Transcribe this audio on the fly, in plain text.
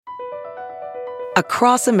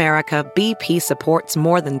Across America, BP supports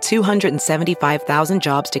more than 275,000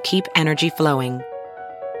 jobs to keep energy flowing.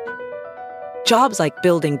 Jobs like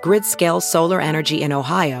building grid-scale solar energy in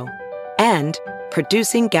Ohio and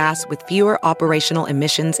producing gas with fewer operational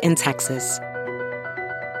emissions in Texas.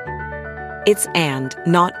 It's and,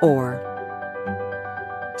 not or.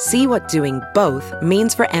 See what doing both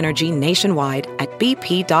means for energy nationwide at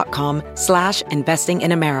bp.com/investing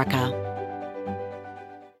in America.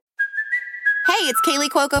 Hey, it's Kaylee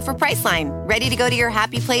Cuoco for Priceline. Ready to go to your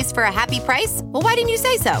happy place for a happy price? Well, why didn't you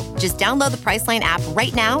say so? Just download the Priceline app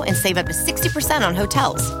right now and save up to 60% on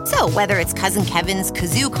hotels. So whether it's Cousin Kevin's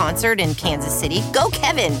Kazoo Concert in Kansas City, go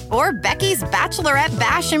Kevin, or Becky's Bachelorette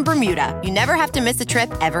Bash in Bermuda, you never have to miss a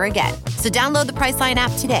trip ever again. So download the Priceline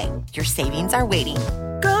app today. Your savings are waiting.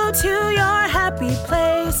 Go to your happy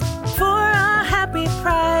place for a happy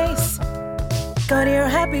price. Go to your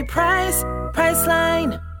happy price,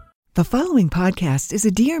 Priceline. The following podcast is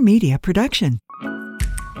a Dear Media production.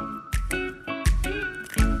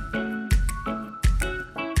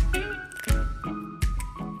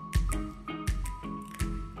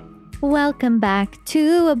 Welcome back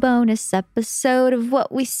to a bonus episode of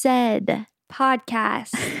What We Said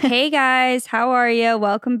podcast. Hey guys, how are you?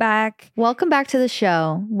 Welcome back. Welcome back to the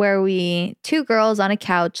show where we, two girls on a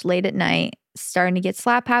couch late at night, starting to get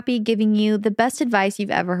slap happy, giving you the best advice you've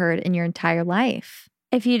ever heard in your entire life.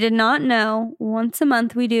 If you did not know, once a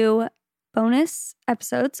month we do bonus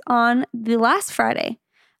episodes on the last Friday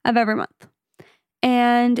of every month.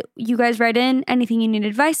 And you guys write in anything you need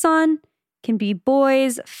advice on. Can be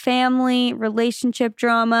boys, family, relationship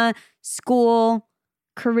drama, school,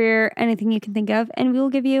 career, anything you can think of. And we will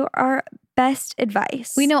give you our best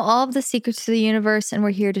advice. We know all of the secrets to the universe and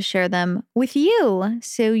we're here to share them with you.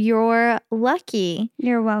 So you're lucky.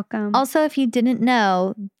 You're welcome. Also, if you didn't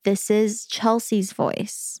know, this is Chelsea's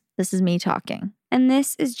voice. This is me talking. And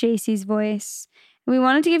this is JC's voice. We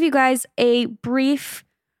wanted to give you guys a brief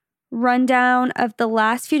rundown of the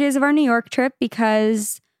last few days of our New York trip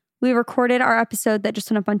because we recorded our episode that just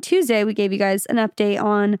went up on Tuesday. We gave you guys an update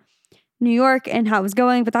on New York and how it was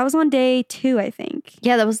going, but that was on day 2, I think.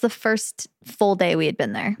 Yeah, that was the first full day we had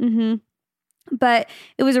been there. Mm-hmm. But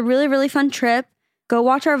it was a really, really fun trip. Go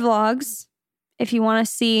watch our vlogs if you want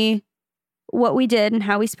to see what we did and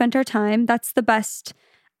how we spent our time. That's the best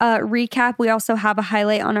recap. We also have a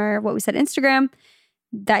highlight on our What We Said Instagram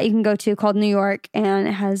that you can go to called New York, and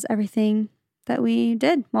it has everything that we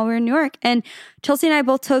did while we were in New York. And Chelsea and I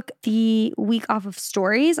both took the week off of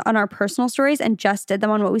stories on our personal stories and just did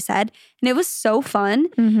them on What We Said. And it was so fun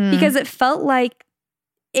because it felt like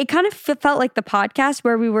the podcast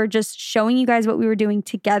where we were just showing you guys what we were doing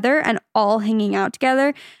together and all hanging out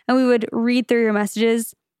together. And we would read through your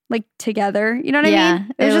messages like together. You know what I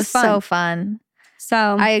mean? It was just fun. So fun.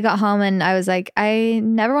 So I got home and I was like, I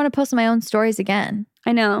never want to post my own stories again.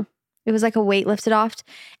 I know. It was like a weight lifted off.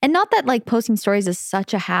 And not that like posting stories is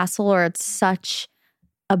such a hassle or it's such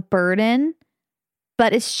a burden,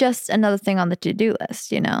 but it's just another thing on the to-do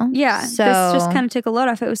list, you know? Yeah. So, this just kind of took a load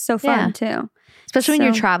off. It was so fun too. Especially when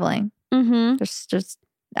you're traveling. Mm-hmm. Just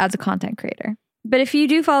as a content creator. But if you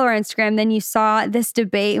do follow our Instagram, then you saw this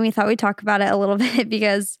debate and we thought we'd talk about it a little bit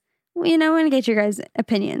because, you know, we want to get your guys'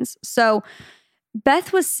 opinions. So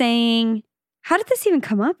Beth was saying, how did this even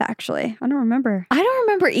come up, actually? I don't remember. I don't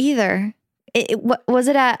remember either. Was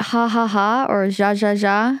it at Ha Ha Ha or Ja Ja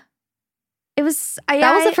Ja? It was...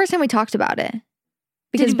 That was the first time we talked about it.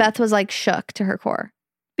 Because Beth was like shook to her core.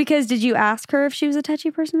 Because did you ask her if she was a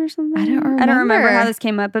touchy person or something? I don't remember. I don't remember how this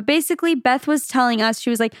came up. But basically, Beth was telling us,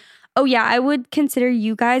 she was like, oh yeah, I would consider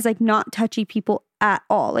you guys like not touchy people at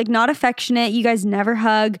all. Like not affectionate. You guys never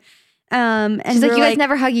hug. And she's like, you guys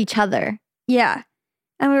never hug each other. Yeah.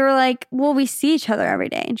 And we were like, well, we see each other every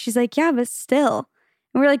day. And she's like, yeah, but still.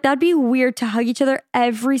 And we were like, that'd be weird to hug each other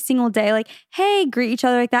every single day. Like, hey, greet each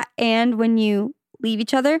other like that. And when you leave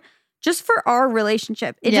each other, just for our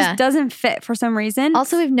relationship, it just doesn't fit for some reason.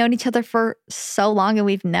 Also, we've known each other for so long and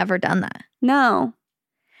we've never done that. No.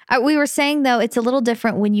 We were saying, though, it's a little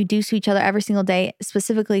different when you do see each other every single day,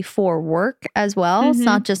 specifically for work as well. It's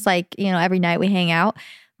not just like, you know, every night we hang out.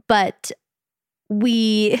 But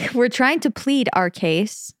we were trying to plead our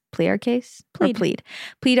case to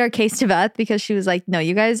Beth because she was like, no,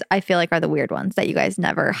 you guys, I feel like are the weird ones that you guys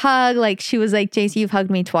never hug. Like she was like, JC, you've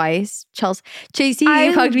hugged me twice. JC,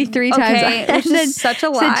 you've hugged me 3 times. Which is such a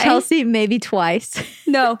lie. Said Chelsea, maybe twice.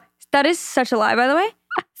 No, that is such a lie, by the way.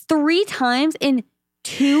 3 times in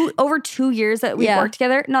over 2 years that we've worked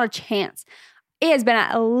together, not a chance. It has been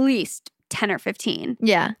at least 10 or 15.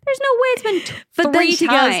 Yeah. There's no way it's been But then three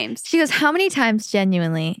times. she goes, how many times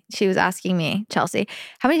genuinely, she was asking me, Chelsea,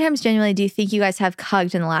 how many times genuinely do you think you guys have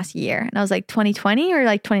hugged in the last year? And I was like, 2020 or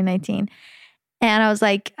like 2019? And I was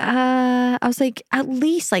like, at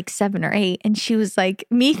least like 7 or 8. And she was like,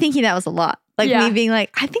 me thinking that was a lot. Like me being like,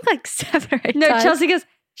 I think like 7 or 8 No, times. Chelsea goes,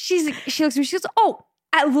 she looks at me, she goes, oh,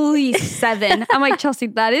 at least 7. I'm like, Chelsea,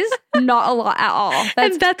 that is not a lot at all.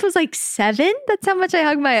 And Beth was like 7? That's how much I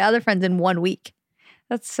hugged my other friends in 1 week.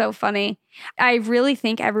 That's so funny. I really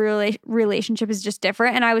think every relationship is just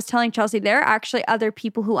different. And I was telling Chelsea, there are actually other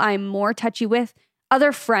people who I'm more touchy with,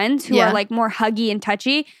 other friends who are like more huggy and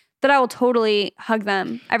touchy, that I will totally hug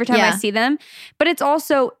them every time I see them. But it's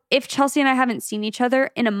also, if Chelsea and I haven't seen each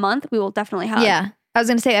other in a month, we will definitely hug. Yeah. I was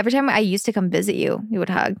going to say, every time I used to come visit you, you would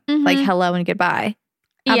hug. Like hello and goodbye.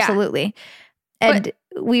 Absolutely. And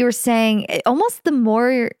we were saying almost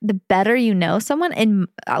the better you know someone, and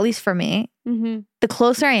at least for me, the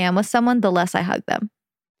closer I am with someone, the less I hug them.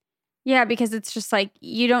 Yeah, because it's just like,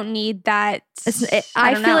 you don't need that.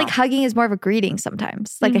 I feel like hugging is more of a greeting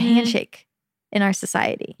sometimes, like a handshake in our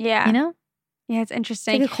society. Yeah. You know? Yeah, it's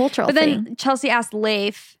interesting. It's like a cultural But thing. then Chelsea asked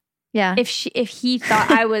Leif Yeah. if he thought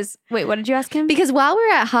I was, wait, what did you ask him? Because while we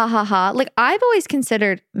were at Ha Ha Ha, like I've always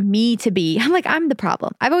considered me to be, I'm the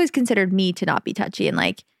problem. I've always considered me to not be touchy, and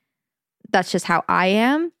like, that's just how I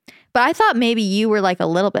am. But I thought maybe you were like a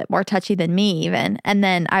little bit more touchy than me even. And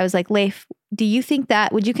then I was like, Leif, would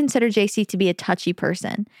you consider JC to be a touchy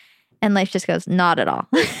person? And Leif just goes, not at all.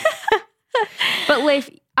 But Leif,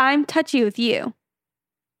 I'm touchy with you.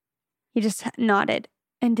 He just nodded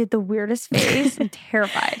and did the weirdest face. I'm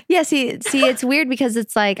terrified. Yeah, see, it's weird because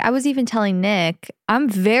it's like, I was even telling Nick, I'm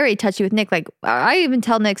very touchy with Nick. Like, I even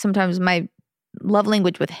tell Nick sometimes my love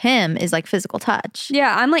language with him is like physical touch.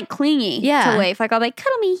 Yeah, I'm like clingy to Leif. Like, I'll be like,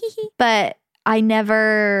 cuddle me, hee hee. But I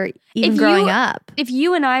never, even growing up. If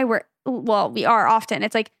you and I were, well, we are often,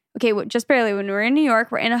 it's like, okay, just barely, when we're in New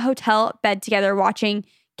York, we're in a hotel bed together watching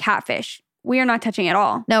Catfish. We are not touching at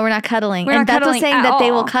all. No, we're not cuddling. We're and not Beth was cuddling saying at that they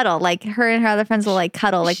will all. cuddle. Like her and her other friends will like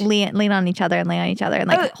cuddle, like lean on each other and lay on each other and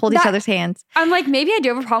like hold each other's hands. I'm like, maybe I do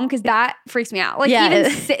have a problem because that freaks me out. Like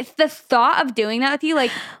the thought of doing that with you, like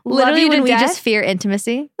literally love you to when we death, just fear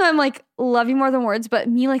intimacy. I'm like, love you more than words, but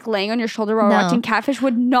me like laying on your shoulder while watching Catfish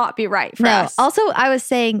would not be right for us. Also, I was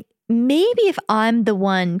saying maybe if I'm the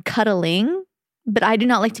one cuddling, but I do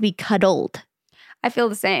not like to be cuddled. I feel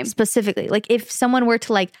the same. Specifically, like if someone were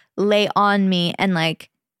to like lay on me and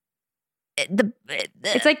like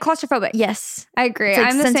it's like claustrophobic. Yes, I agree. It's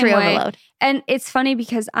like I'm the sensory same way. overload. And it's funny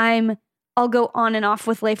because I'll go on and off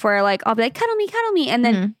with Leif where like I'll be like cuddle me, and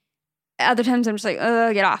then other times I'm just like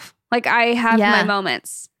get off. Like I have my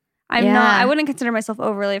moments. I wouldn't consider myself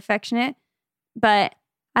overly affectionate, but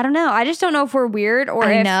I don't know. I just don't know if we're weird or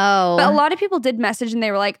I know. But a lot of people did message and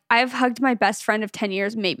they were like, I've hugged my best friend of 10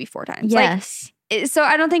 years maybe 4 times. Yes. So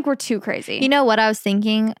I don't think we're too crazy. You know what I was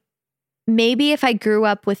thinking? Maybe if I grew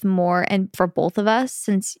up with more, and for both of us,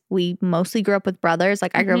 since we mostly grew up with brothers,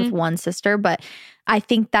 like I grew up with one sister, but I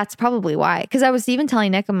think that's probably why. Because I was even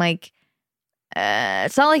telling Nick, I'm like,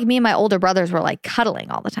 it's not like me and my older brothers were like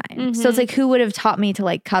cuddling all the time. So it's like, who would have taught me to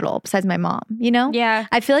like cuddle besides my mom, you know? Yeah.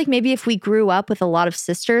 I feel like maybe if we grew up with a lot of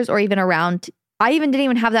sisters or even around, I even didn't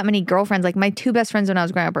even have that many girlfriends. Like my 2 best friends when I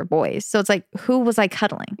was growing up were boys. So it's like, who was I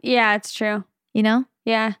cuddling? Yeah, it's true. You know?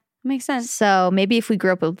 Yeah, makes sense. So maybe if we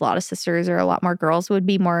grew up with a lot of sisters or a lot more girls, it would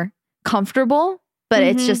be more comfortable, but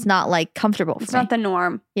it's just not like comfortable for me. It's not the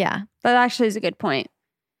norm. Yeah. That actually is a good point.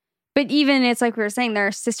 But even it's like we were saying, there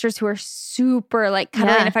are sisters who are super like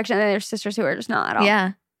cuddly and affectionate, and there's sisters who are just not at all.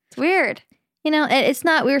 Yeah. It's weird. You know, it's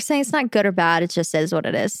not, we were saying it's not good or bad. It just is what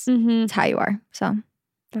it is. It's how you are. So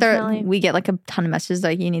we get like a ton of messages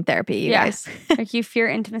like, you need therapy, you guys. Like you fear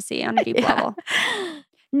intimacy on a deep level.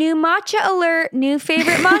 New matcha alert. New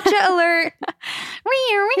favorite matcha alert.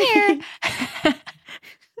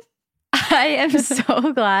 I am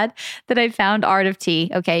so glad that I found Art of Tea.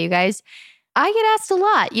 Okay, you guys. I get asked a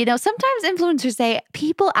lot. You know, sometimes influencers say,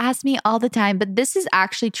 people ask me all the time, but this is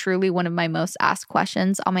actually truly one of my most asked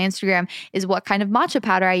questions on my Instagram is what kind of matcha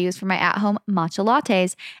powder I use for my at-home matcha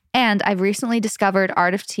lattes. And I've recently discovered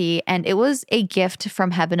Art of Tea, and it was a gift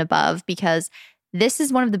from heaven above because this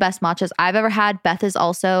is one of the best matchas I've ever had. Beth is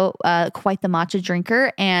also quite the matcha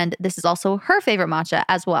drinker, and this is also her favorite matcha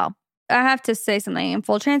as well. I have to say something in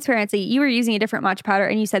full transparency. You were using a different matcha powder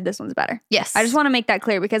and you said this one's better. Yes. I just want to make that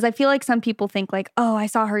clear because I feel like some people think like, oh, I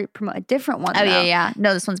saw her promote a different one. Oh, yeah.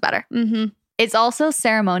 No, this one's better. It's also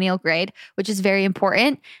ceremonial grade, which is very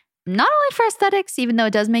important, not only for aesthetics, even though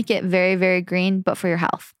it does make it very, very green, but for your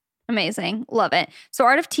health. Amazing. Love it. So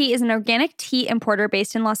Art of Tea is an organic tea importer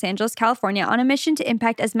based in Los Angeles, California, on a mission to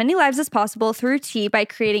impact as many lives as possible through tea by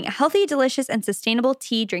creating a healthy, delicious, and sustainable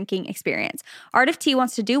tea drinking experience. Art of Tea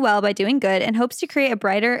wants to do well by doing good and hopes to create a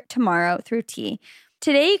brighter tomorrow through tea.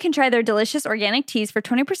 Today, you can try their delicious organic teas for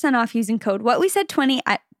 20% off using code WhatWeSaid20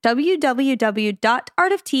 at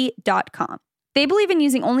www.artoftea.com. They believe in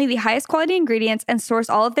using only the highest quality ingredients and source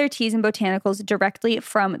all of their teas and botanicals directly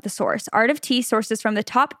from the source. Art of Tea sources from the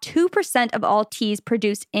top 2% of all teas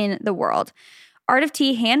produced in the world. Art of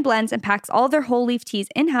Tea hand blends and packs all of their whole leaf teas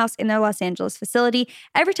in-house in their Los Angeles facility.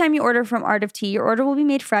 Every time you order from Art of Tea, your order will be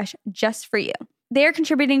made fresh just for you. They are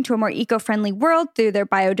contributing to a more eco-friendly world through their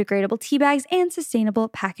biodegradable tea bags and sustainable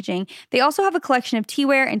packaging. They also have a collection of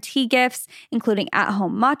teaware and tea gifts, including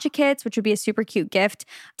at-home matcha kits, which would be a super cute gift,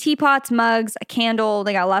 teapots, mugs, a candle.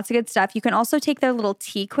 They got lots of good stuff. You can also take their little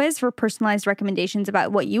tea quiz for personalized recommendations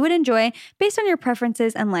about what you would enjoy based on your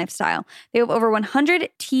preferences and lifestyle. They have over 100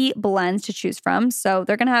 tea blends to choose from, so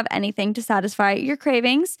they're going to have anything to satisfy your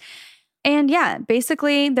cravings. And yeah,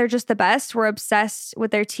 basically, they're just the best. We're obsessed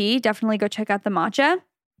with their tea. Definitely go check out the matcha.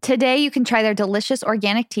 Today, you can try their delicious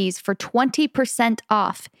organic teas for 20%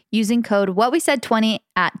 off using code WhatWeSaid20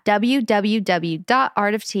 at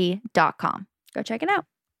www.artoftea.com. Go check it out.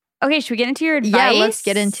 Okay, should we get into your advice? Yeah, let's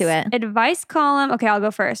get into it. Advice column. Okay, I'll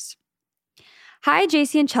go first. Hi,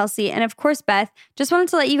 JC and Chelsea, and of course, Beth. Just wanted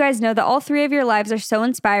to let you guys know that all three of your lives are so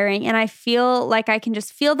inspiring, and I feel like I can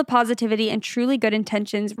just feel the positivity and truly good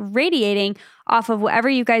intentions radiating off of whatever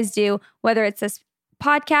you guys do, whether it's this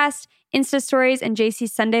podcast, Insta stories, and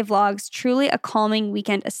JC's Sunday vlogs. Truly a calming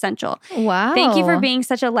weekend essential. Wow. Thank you for being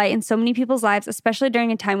such a light in so many people's lives, especially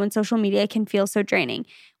during a time when social media can feel so draining.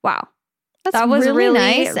 Wow. That was really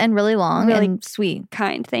nice and really long and sweet.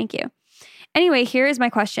 Kind. Thank you. Anyway, here is my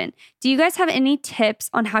question. Do you guys have any tips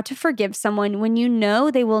on how to forgive someone when you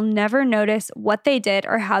know they will never notice what they did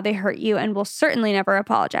or how they hurt you and will certainly never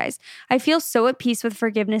apologize? I feel so at peace with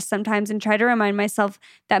forgiveness sometimes and try to remind myself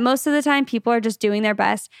that most of the time people are just doing their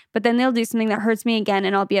best, but then they'll do something that hurts me again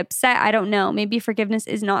and I'll be upset. I don't know. Maybe forgiveness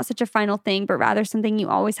is not such a final thing, but rather something you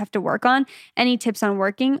always have to work on. Any tips on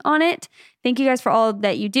working on it? Thank you guys for all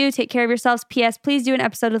that you do. Take care of yourselves. P.S. Please do an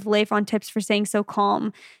episode with Leif on tips for staying so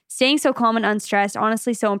calm and unstressed.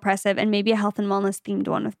 Honestly, so impressive. And maybe a health and wellness themed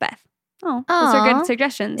one with Beth. Oh, those are good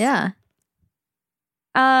suggestions. Yeah.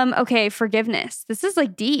 Okay, forgiveness. This is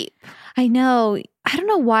like deep. I know. I don't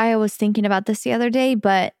know why I was thinking about this the other day,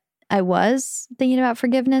 but I was thinking about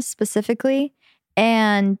forgiveness specifically.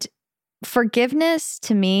 And forgiveness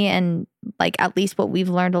to me, and like at least what we've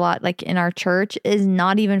learned a lot like in our church, is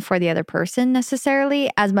not even for the other person necessarily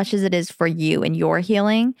as much as it is for you and your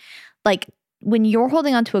healing. Like when you're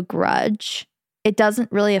holding on to a grudge, it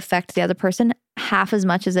doesn't really affect the other person half as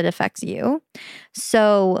much as it affects you.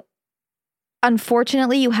 So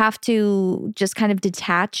unfortunately, you have to just kind of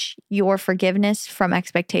detach your forgiveness from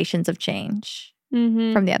expectations of change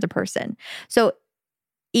from the other person. So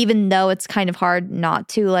even though it's kind of hard not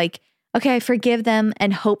to like, okay, I forgive them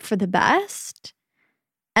and hope for the best.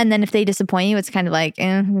 And then if they disappoint you, it's kind of like,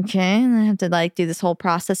 okay, I have to like do this whole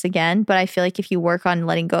process again. But I feel like if you work on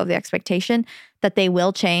letting go of the expectation that they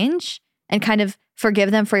will change and kind of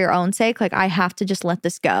forgive them for your own sake, like I have to just let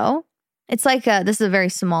this go. It's like, this is a very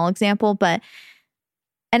small example,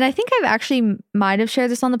 and I think I've actually might have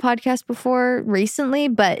shared this on the podcast before recently,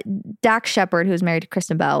 but Dax Shepard, who's married to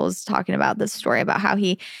Kristen Bell, was talking about this story about how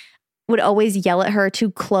he would always yell at her to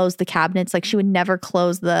close the cabinets. Like she would never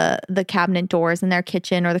close the cabinet doors in their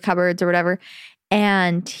kitchen or the cupboards or whatever.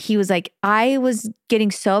 And he was like, I was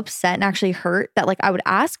getting so upset and actually hurt that like I would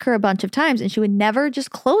ask her a bunch of times and she would never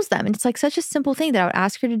just close them. And it's like such a simple thing that I would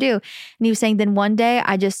ask her to do. And he was saying, then one day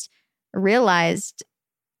I just realized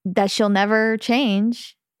that she'll never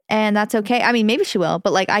change. And that's okay. I mean, maybe she will,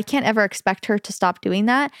 but like I can't ever expect her to stop doing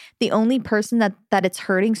that. The only person that it's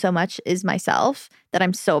hurting so much is myself, that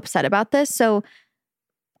I'm so upset about this. So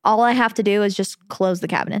all I have to do is just close the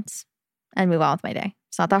cabinets and move on with my day.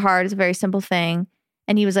 It's not that hard. It's a very simple thing.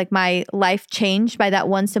 And he was like, my life changed by that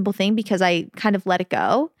one simple thing because I kind of let it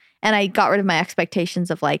go. And I got rid of my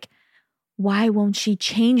expectations of like, why won't she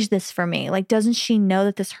change this for me? Like, doesn't she know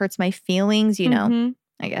that this hurts my feelings? You know,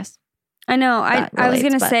 I guess. I know. I was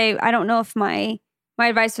going to say, I don't know if my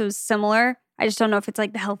advice was similar. I just don't know if it's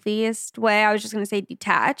like the healthiest way. I was just going to say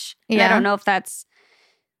detach. Yeah. I don't know if that's,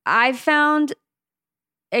 I've found,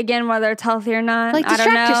 again, whether it's healthy or not. Like I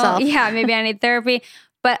don't know. Yourself. Yeah, maybe I need therapy.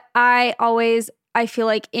 But I feel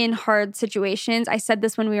like in hard situations, I said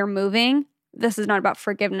this when we were moving. This is not about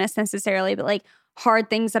forgiveness necessarily, but like hard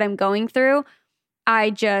things that I'm going through.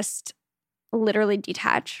 I just literally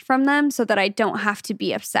detach from them so that I don't have to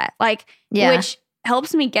be upset. Like, Yeah. which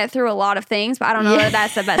helps me get through a lot of things, but I don't know that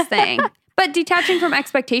that's the best thing. But detaching from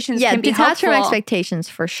expectations can be detach from helpful, expectations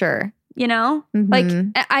for sure. you know? Mhm.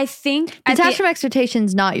 Like, I think... Detach from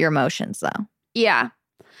expectations, not your emotions, though. Yeah.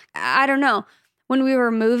 I don't know. When we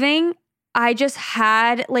were moving, I just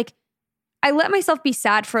had, like, I let myself be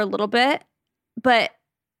sad for a little bit, but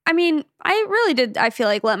I mean, I really did, I feel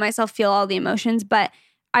like, let myself feel all the emotions, but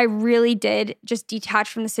I really did just detach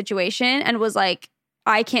from the situation and was like,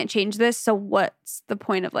 I can't change this, so what's the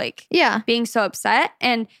point of, like, Yeah. being so upset?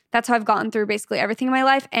 And that's how I've gotten through basically everything in my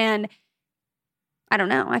life. And I don't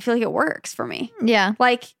know. I feel like it works for me. Yeah.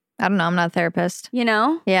 Like, I don't know. I'm not a therapist. you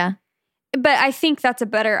know? Yeah. But I think that's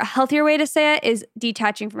a healthier way to say it is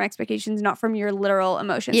detaching from expectations, not from your literal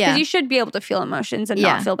emotions. Yeah. Because you should be able to feel emotions and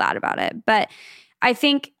Yeah. not feel bad about it. But I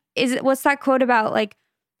think, what's that quote about, like,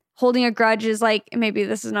 holding a grudge is like, maybe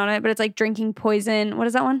this is not it, but it's like drinking poison. What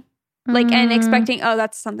is that one? Like, and expecting, oh,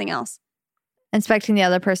 that's something else. Expecting the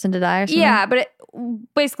other person to die or something? Yeah, but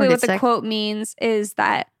basically Or what get the sick. quote means is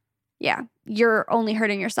that, yeah, you're only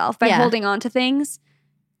hurting yourself by Yeah. holding on to things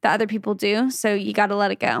that other people do. So you got to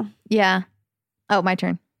let it go. Yeah. Oh, my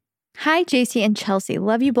turn. Hi, JC and Chelsea.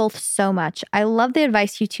 Love you both so much. I love the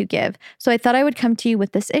advice you two give, so I thought I would come to you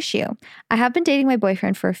with this issue. I have been dating my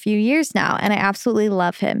boyfriend for a few years now, and I absolutely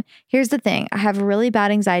love him. Here's the thing. I have really bad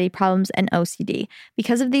anxiety problems and OCD.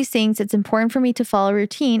 Because of these things, it's important for me to follow a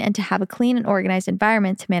routine and to have a clean and organized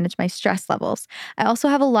environment to manage my stress levels. I also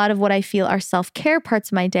have a lot of what I feel are self-care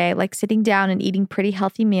parts of my day, like sitting down and eating pretty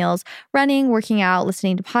healthy meals, running, working out,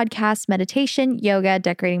 listening to podcasts, meditation, yoga,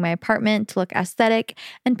 decorating my apartment to look aesthetic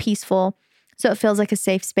and peaceful, so it feels like a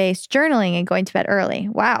safe space, journaling, and going to bed early.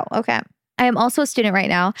 Wow. Okay. I am also a student right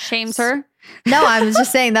now. Shames her. No, I was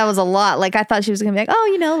just saying that was a lot. Like, I thought she was going to be like,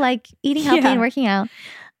 oh, like eating healthy and working out.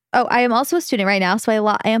 Oh, I am also a student right now, so I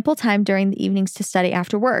allot ample time during the evenings to study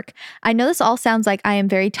after work. I know this all sounds like I am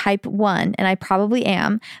very type 1, and I probably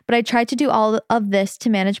am, but I try to do all of this to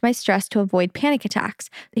manage my stress to avoid panic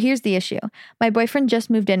attacks. Here's the issue. My boyfriend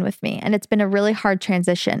just moved in with me, and it's been a really hard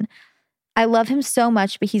transition. I love him so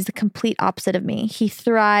much, but he's the complete opposite of me. He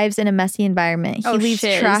thrives in a messy environment. He leaves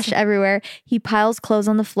trash everywhere. He piles clothes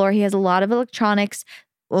on the floor. He has a lot of electronics.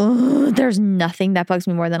 Ugh, there's nothing that bugs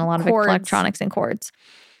me more than a lot of electronics and cords.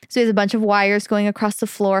 So he has a bunch of wires going across the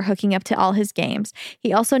floor, hooking up to all his games.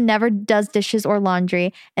 He also never does dishes or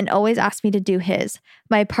laundry and always asks me to do his.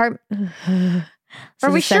 My apartment...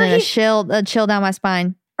 Are we sure a chill down my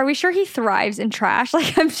spine. Are we sure he thrives in trash?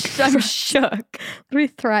 Like, I'm shook. He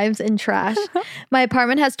thrives in trash. My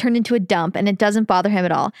apartment has turned into a dump, and it doesn't bother him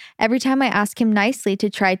at all. Every time I ask him nicely to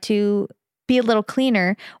try to be a little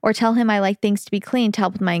cleaner or tell him I like things to be clean to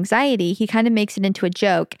help with my anxiety, he kind of makes it into a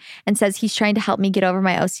joke and says he's trying to help me get over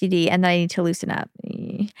my OCD and that I need to loosen up.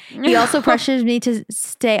 He also pressures me to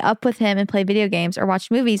stay up with him and play video games or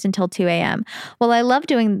watch movies until 2 a.m. While I love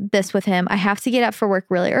doing this with him, I have to get up for work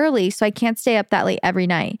really early, so I can't stay up that late every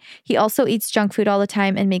night. He also eats junk food all the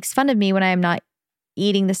time and makes fun of me when I am not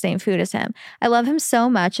eating the same food as him. I love him so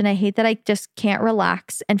much, and I hate that I just can't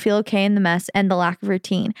relax and feel okay in the mess and the lack of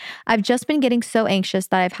routine. I've just been getting so anxious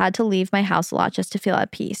that I've had to leave my house a lot just to feel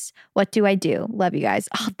at peace. What do I do? Love you guys.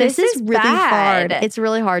 Oh, this is really hard. It's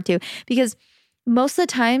really hard too, because most of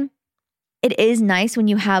the time it is nice when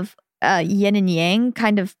you have yin and yang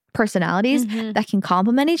kind of personalities that can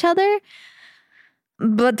complement each other.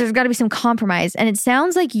 But there's got to be some compromise. And it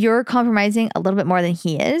sounds like you're compromising a little bit more than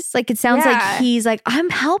he is. Like, it sounds like he's like, I'm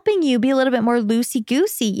helping you be a little bit more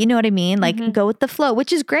loosey-goosey. You know what I mean? Like, go with the flow,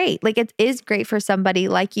 which is great. Like, it is great for somebody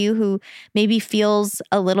like you who maybe feels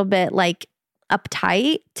a little bit like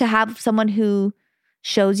uptight to have someone who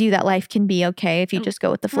shows you that life can be okay if you just go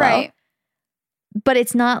with the flow. Right. But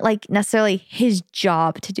it's not like necessarily his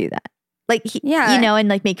job to do that. Like, and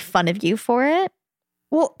like make fun of you for it.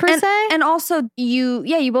 Well, per se. And also you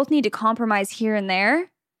both need to compromise here and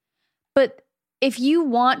there. But if you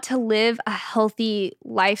want to live a healthy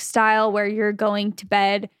lifestyle where you're going to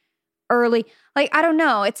bed early, like, I don't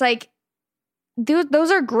know, it's like,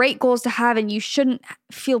 those are great goals to have, and you shouldn't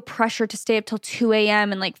feel pressure to stay up till 2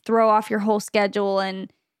 a.m. and like throw off your whole schedule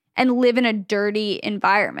and live in a dirty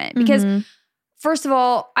environment. Because first of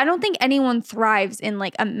all, I don't think anyone thrives in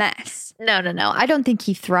like a mess. No. I don't think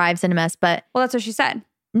he thrives in a mess, but Well, that's what she said.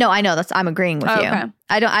 no, I know I'm agreeing with you. Okay.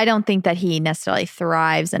 I don't think that he necessarily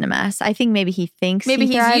thrives in a mess. I think maybe he thinks Maybe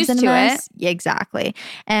he he's thrives used in a to mess. Yeah, exactly.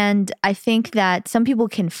 And I think that some people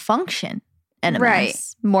can function in a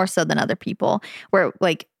mess more so than other people, where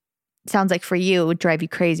like sounds like for you it would drive you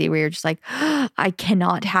crazy, where you're just like, I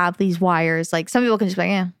cannot have these wires. Like, some people can just be like,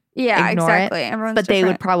 yeah, Yeah, ignore exactly. it. Everyone's But they would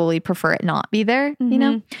different. probably prefer it not be there, you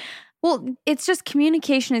know? Well, it's just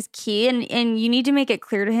communication is key, and you need to make it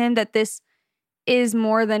clear to him that this is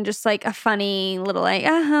more than just like a funny little like,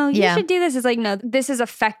 you should do this. It's like, no, this is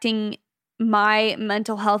affecting my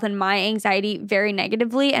mental health and my anxiety very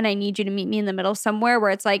negatively, and I need you to meet me in the middle somewhere where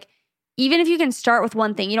it's like, even if you can start with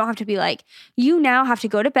one thing, you don't have to be like, you now have to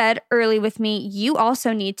go to bed early with me. You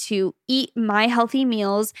also need to eat my healthy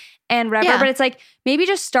meals and whatever. Yeah. But it's like, maybe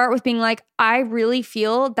just start with being like, I really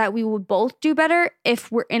feel that we would both do better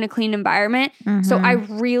if we're in a clean environment. So I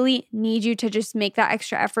really need you to just make that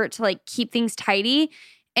extra effort to like keep things tidy.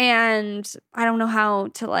 And I don't know how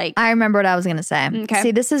to like. I remember what I was going to say. Okay.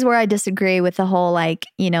 See, this is where I disagree with the whole like,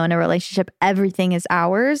 you know, in a relationship, everything is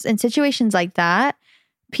ours. In situations like that,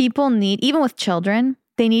 people need, even with children,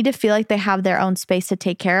 they need to feel like they have their own space to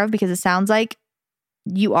take care of, because it sounds like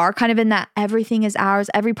you are kind of in that everything is ours.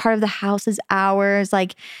 Every part of the house is ours.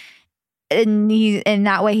 Like, and in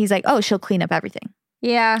that way, he's like, oh, she'll clean up everything.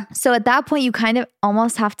 Yeah. So at that point, you kind of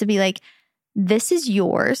almost have to be like, this is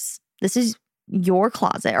yours. This is your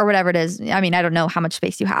closet or whatever it is. I mean, I don't know how much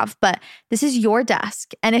space you have, but this is your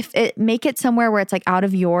desk. And if it make it somewhere where it's like out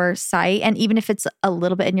of your sight, and even if it's a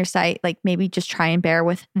little bit in your sight, like maybe just try and bear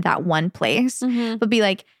with that one place, but be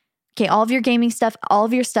like, okay, all of your gaming stuff, all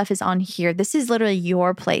of your stuff is on here. This is literally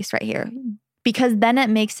your place right here. Because then it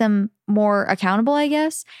makes them more accountable, I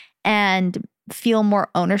guess, and feel more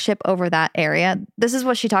ownership over that area. This is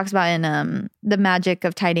what she talks about in The Magic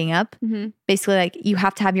of Tidying Up. Basically, like, you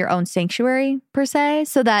have to have your own sanctuary per se,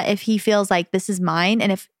 so that if he feels like this is mine, and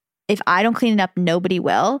if I don't clean it up, nobody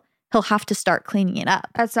will, he'll have to start cleaning it up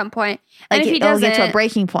At some point. Like, And if he it'll doesn't, get to a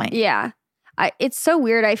breaking point. Yeah. It's so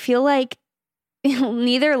weird. I feel like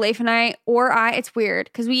neither Leif and I or I, it's weird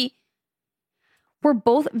because we're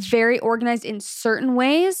both very organized in certain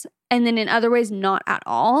ways, and then in other ways, not at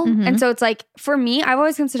all. And so it's like, for me, I've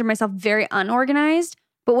always considered myself very unorganized.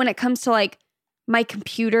 But when it comes to like my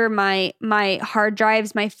computer, my hard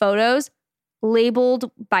drives, my photos, labeled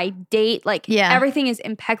by date, like everything is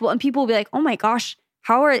impeccable. And people will be like, oh my gosh,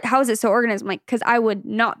 how is it so organized? I'm like, because I would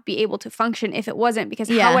not be able to function if it wasn't, because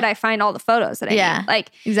how would I find all the photos that I need?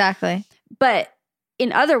 Like, exactly. But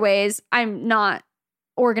in other ways, I'm not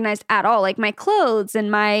organized at all. Like, my clothes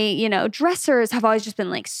and my, dressers have always just been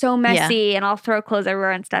like so messy, and I'll throw clothes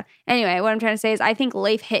everywhere and stuff. Anyway, what I'm trying to say is I think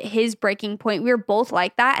Leif hit his breaking point. We were both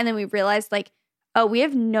like that. And then we realized like, oh, we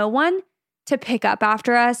have no one to pick up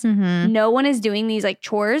after us. No one is doing these like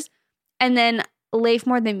chores. And then Leif,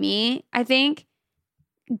 more than me, I think,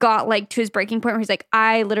 got like to his breaking point where he's like,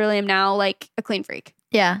 I literally am now like a clean freak.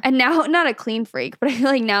 Yeah. And now, not a clean freak, but I feel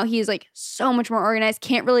like now he's like so much more organized,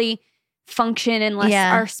 can't really function unless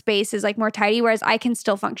our space is like more tidy, whereas I can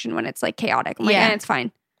still function when it's like chaotic. I'm like, and it's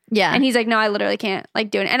fine. Yeah. And he's like, no, I literally can't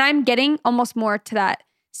like do it. And I'm getting almost more to that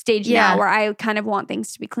stage now where I kind of want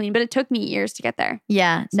things to be clean, but it took me years to get there.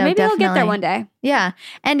 Yeah. So maybe I'll get there one day. Yeah.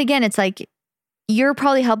 And again, it's like, you're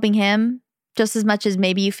probably helping him just as much as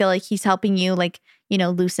maybe you feel like he's helping you, like,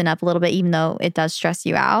 loosen up a little bit, even though it does stress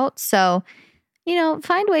you out. So,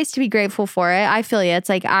 find ways to be grateful for it. I feel you. It's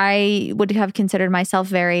like, I would have considered myself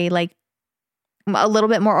very like a little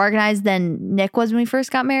bit more organized than Nick was when we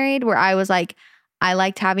first got married, where I was like, I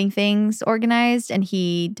liked having things organized and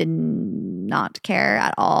he did not care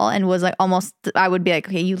at all, and was like almost, I would be like,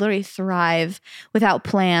 okay, you literally thrive without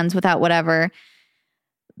plans, without whatever.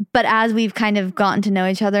 But as we've kind of gotten to know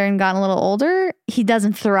each other and gotten a little older, he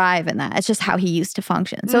doesn't thrive in that. It's just how he used to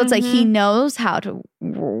function. So it's like he knows how to,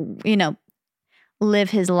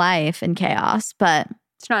 live his life in chaos, but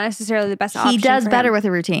it's not necessarily the best option. He does for better him. with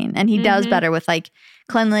a routine, and he does better with like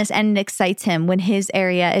cleanliness, and it excites him when his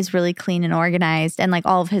area is really clean and organized, and like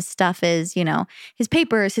all of his stuff is, his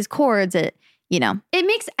papers, his cords, it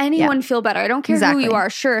makes anyone feel better. I don't care who you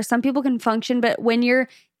are. Sure, some people can function, but when your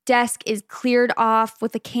desk is cleared off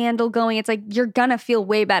with a candle going, it's like you're gonna feel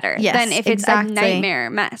way better than if it's a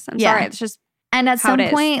nightmare mess. I'm sorry, it's just. And at some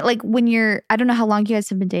point, like when I don't know how long you guys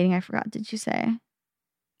have been dating. I forgot. Did you say?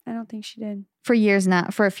 I don't think she did. For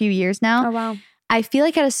a few years now. Oh, wow. I feel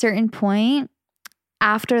like at a certain point,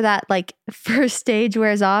 after that like first stage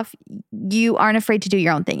wears off, you aren't afraid to do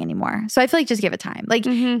your own thing anymore. So I feel like just give it time. Like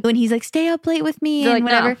when he's like, stay up late with me, and like,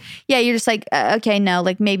 whatever. No. Yeah, you're just like, okay, no,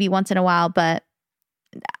 like maybe once in a while, but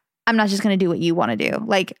I'm not just going to do what you want to do.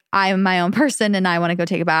 Like, I'm my own person, and I want to go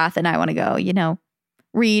take a bath, and I want to go,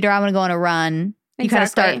 read, or I want to go on a run.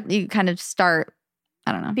 Exactly. You kind of start,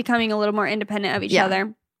 I don't know. Becoming a little more independent of each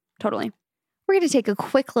other. Totally. We're going to take a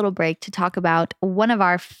quick little break to talk about one of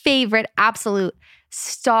our favorite absolute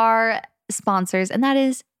star sponsors, and that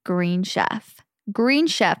is Green Chef. Green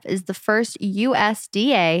Chef is the first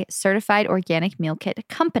USDA certified organic meal kit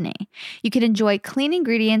company. You can enjoy clean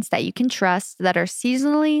ingredients that you can trust that are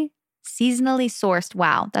seasonally sourced.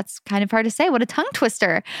 Wow, that's kind of hard to say. What a tongue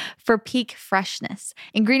twister. For peak freshness.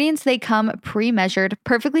 Ingredients, they come pre-measured,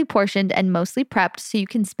 perfectly portioned, and mostly prepped so you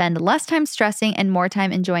can spend less time stressing and more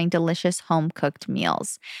time enjoying delicious home-cooked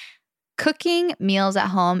meals. Cooking meals at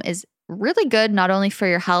home is really good, not only for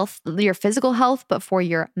your health, your physical health, but for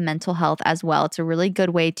your mental health as well. It's a really good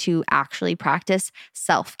way to actually practice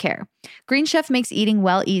self-care. Green Chef makes eating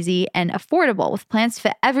well easy and affordable with plans to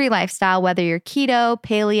fit every lifestyle, whether you're keto,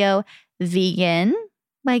 paleo, vegan,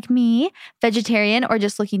 like me, vegetarian, or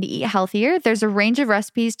just looking to eat healthier. There's a range of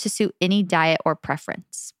recipes to suit any diet or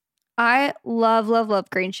preference. I love, love, love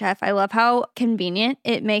Green Chef. I love how convenient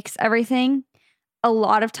it makes everything. A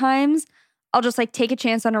lot of times, I'll just like take a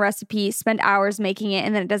chance on a recipe, spend hours making it,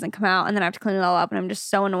 and then it doesn't come out, and then I have to clean it all up, and I'm just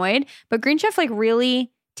so annoyed. But Green Chef like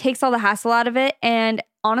really takes all the hassle out of it, and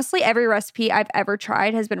honestly, every recipe I've ever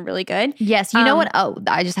tried has been really good. Yes, you know what? Oh,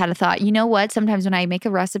 I just had a thought. You know what? Sometimes when I make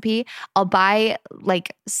a recipe, I'll buy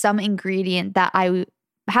like some ingredient that I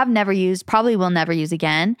have never used, probably will never use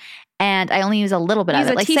again. And I only use a little bit of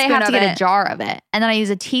it. Like say I have to get a jar of it. And then I use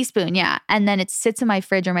a teaspoon, And then it sits in my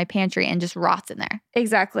fridge or my pantry and just rots in there.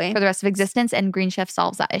 Exactly. For the rest of existence. And Green Chef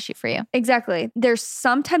solves that issue for you. Exactly. There's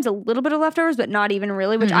sometimes a little bit of leftovers, but not even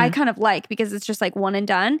really, which I kind of like because it's just like one and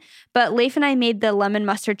done. But Leif and I made the lemon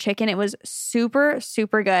mustard chicken. It was super,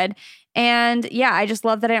 super good. And yeah, I just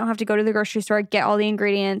love that I don't have to go to the grocery store, get all the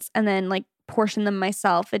ingredients, and then like portion them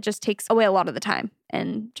myself. It just takes away a lot of the time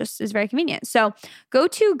and just is very convenient. So go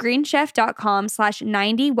to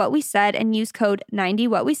greenchef.com/90whatwesaid and use code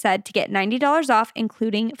 90whatwesaid to get $90 off,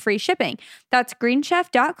 including free shipping. That's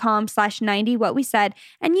greenchef.com/90whatwesaid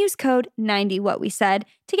and use code 90whatwesaid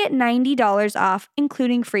to get $90 off,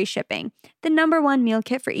 including free shipping. The #1 meal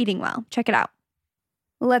kit for eating well. Check it out.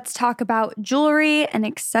 Let's talk about jewelry and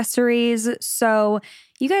accessories. So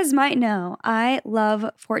you guys might know I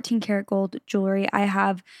love 14 karat gold jewelry. I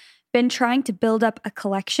have been trying to build up a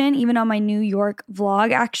collection. Even on my New York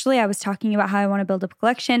vlog, actually, I was talking about how I want to build up a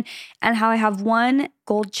collection and how I have one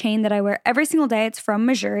gold chain that I wear every single day. It's from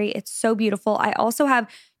Mejuri. It's so beautiful. I also have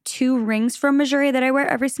 2 rings from Mejuri that I wear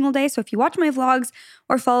every single day. So if you watch my vlogs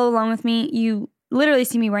or follow along with me, you literally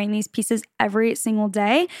see me wearing these pieces every single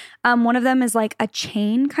day. One of them is like a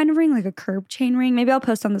chain kind of ring, like a curb chain ring. Maybe I'll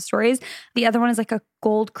post on the stories. The other one is like a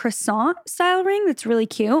gold croissant style ring that's really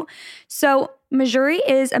cute. So Mejuri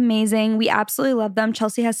is amazing. We absolutely love them.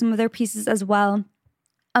 Chelsea has some of their pieces as well.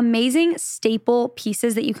 Amazing staple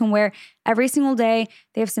pieces that you can wear every single day.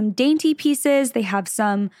 They have some dainty pieces. They have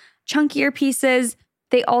some chunkier pieces.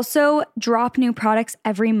 They also drop new products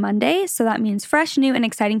every Monday. So that means fresh, new, and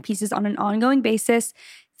exciting pieces on an ongoing basis.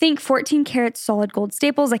 Think 14 karat solid gold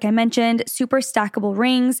staples, like I mentioned, super stackable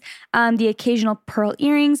rings, the occasional pearl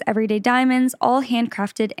earrings, everyday diamonds, all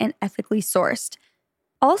handcrafted and ethically sourced.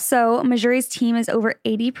 Also, Mejuri's team is over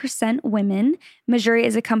 80% women. Mejuri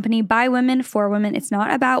is a company by women for women. It's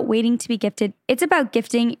not about waiting to be gifted. It's about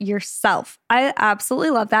gifting yourself. I absolutely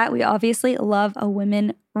love that. We obviously love a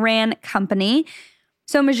women-ran company.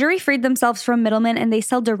 So Mejuri freed themselves from middlemen and they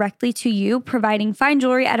sell directly to you, providing fine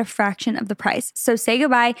jewelry at a fraction of the price. So say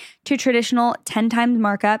goodbye to traditional 10 times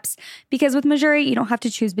markups because with Mejuri, you don't have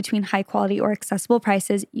to choose between high quality or accessible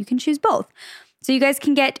prices. You can choose both. So you guys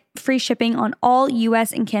can get free shipping on all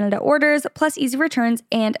US and Canada orders, plus easy returns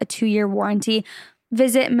and a 2-year warranty.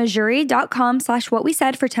 Visit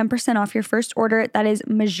mejuri.com/whatwesaid for 10% off your first order. That is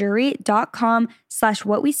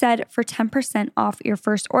mejuri.com/whatwesaid for 10% off your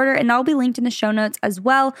first order. And that'll be linked in the show notes as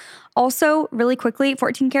well. Also, really quickly,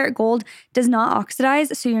 14 karat gold does not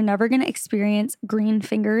oxidize, so you're never going to experience green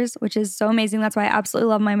fingers, which is so amazing. That's why I absolutely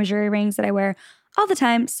love my Mejuri rings that I wear all the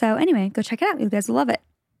time. So anyway, go check it out. You guys will love it.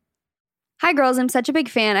 Hi girls, I'm such a big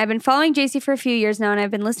fan. I've been following JC for a few years now and I've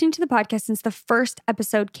been listening to the podcast since the first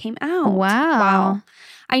episode came out. Wow.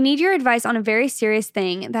 I need your advice on a very serious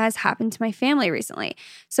thing that has happened to my family recently.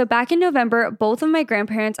 So back in November, both of my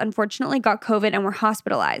grandparents unfortunately got COVID and were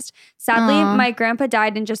hospitalized. Sadly, my grandpa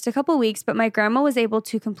died in just a couple weeks, but my grandma was able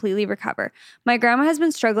to completely recover. My grandma has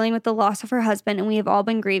been struggling with the loss of her husband and we have all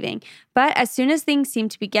been grieving. But as soon as things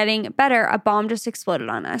seemed to be getting better, a bomb just exploded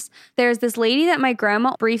on us. There's this lady that my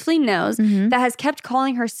grandma briefly knows that has kept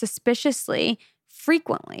calling her suspiciously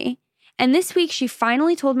frequently. And this week, she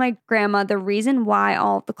finally told my grandma the reason why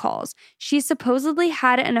all of the calls. She supposedly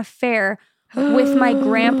had an affair with my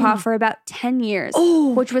grandpa for about 10 years,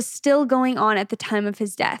 which was still going on at the time of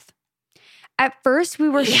his death. At first, we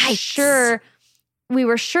were sure we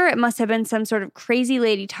were sure it must have been some sort of crazy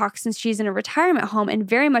lady talk since she's in a retirement home and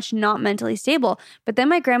very much not mentally stable. But then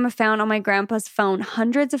my grandma found on my grandpa's phone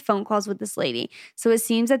hundreds of phone calls with this lady. So it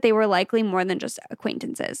seems that they were likely more than just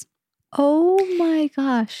acquaintances. Oh my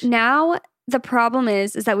gosh. Now, the problem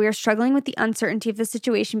is that we are struggling with the uncertainty of the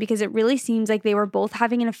situation because it really seems like they were both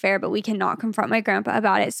having an affair, but we cannot confront my grandpa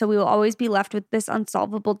about it. So we will always be left with this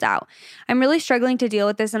unsolvable doubt. I'm really struggling to deal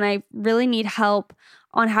with this, and I really need help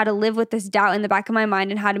on how to live with this doubt in the back of my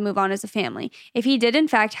mind and how to move on as a family. If he did in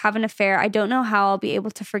fact have an affair, I don't know how I'll be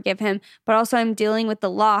able to forgive him, but also I'm dealing with the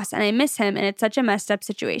loss and I miss him, and it's such a messed up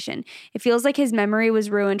situation. It feels like his memory was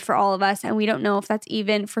ruined for all of us, and we don't know if that's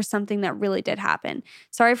even for something that really did happen.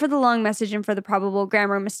 Sorry for the long message and for the probable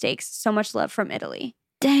grammar mistakes. So much love from Italy.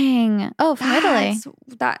 Dang. Oh, from Italy.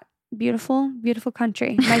 That beautiful, beautiful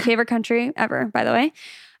country. My favorite country ever, by the way.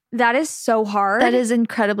 That is so hard. That is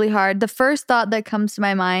incredibly hard. The first thought that comes to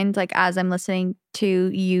my mind, like as I'm listening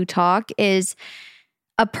to you talk, is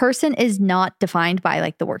a person is not defined by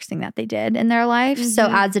like the worst thing that they did in their life. Mm-hmm. So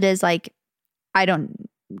as it is, like, I'm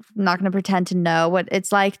not going to pretend to know what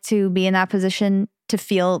it's like to be in that position, to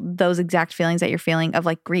feel those exact feelings that you're feeling of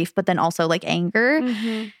like grief, but then also like anger.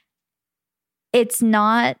 Mm-hmm. It's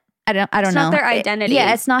not. I don't know. It's not their identity.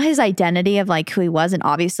 It's not his identity of like who he was, and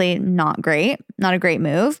obviously not a great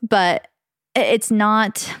move, but it's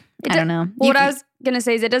not, I don't know. What I was going to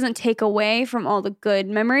say is it doesn't take away from all the good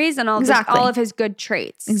memories and all of his good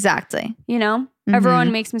traits. Exactly. You know, mm-hmm.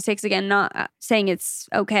 Everyone makes mistakes, again, not saying it's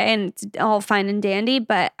okay and it's all fine and dandy,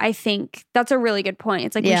 but I think that's a really good point.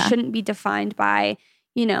 It's like we shouldn't be defined by,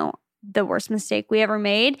 you know, the worst mistake we ever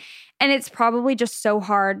made. And it's probably just so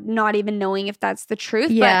hard not even knowing if that's the truth.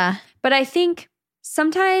 Yeah. But I think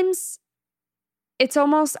sometimes it's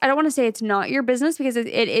almost, I don't want to say it's not your business because it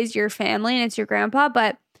is your family and it's your grandpa,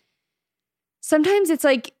 but sometimes it's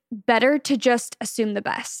like better to just assume the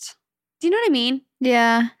best. Do you know what I mean?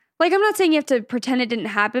 Yeah. Like, I'm not saying you have to pretend it didn't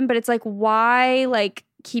happen, but it's like, why like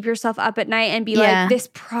keep yourself up at night and be like, this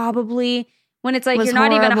probably, when it's like, you're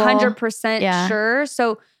not even 100% sure.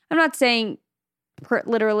 So I'm not saying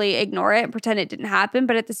literally ignore it and pretend it didn't happen.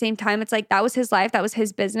 But at the same time, it's like that was his life. That was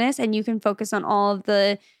his business. And you can focus on all of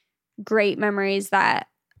the great memories that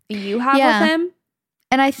you have with him.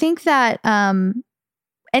 And I think that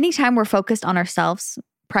anytime we're focused on ourselves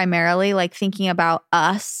primarily, like thinking about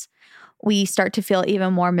us, we start to feel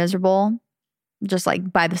even more miserable just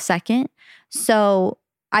like by the second. So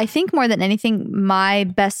I think more than anything, my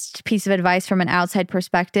best piece of advice from an outside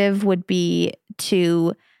perspective would be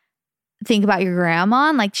to think about your grandma.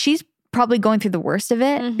 And like, she's probably going through the worst of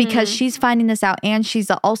it because she's finding this out and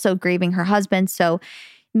she's also grieving her husband. So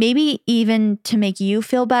maybe even to make you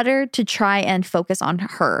feel better, to try and focus on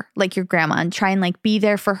her, like your grandma, and try and like be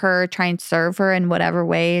there for her, try and serve her in whatever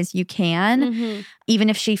ways you can. Even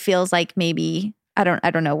if she feels like maybe, I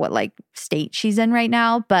don't know what like state she's in right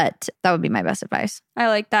now, but that would be my best advice. I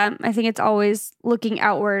like that. I think it's always looking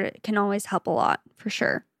outward. It can always help a lot for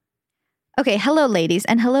sure. Okay, hello ladies,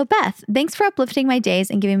 and hello Beth. Thanks for uplifting my days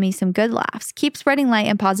and giving me some good laughs. Keep spreading light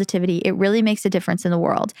and positivity. It really makes a difference in the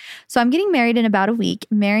world. So I'm getting married in about a week,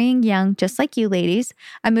 marrying young just like you ladies.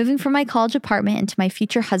 I'm moving from my college apartment into my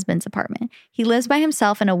future husband's apartment. He lives by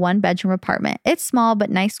himself in a 1-bedroom apartment. It's small but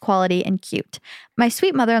nice quality and cute. My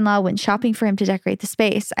sweet mother-in-law went shopping for him to decorate the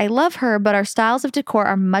space. I love her, but our styles of decor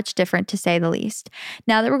are much different, to say the least.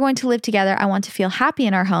 Now that we're going to live together, I want to feel happy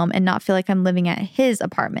in our home and not feel like I'm living at his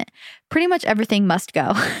apartment. Pretty much everything must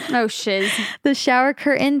go. Oh, shiz. The shower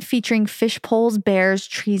curtain featuring fish poles, bears,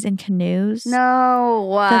 trees, and canoes.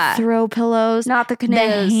 No. The throw pillows. Not the canoes.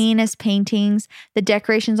 The heinous paintings. The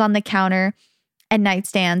decorations on the counter. And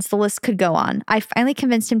nightstands. The list could go on. I finally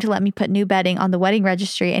convinced him to let me put new bedding on the wedding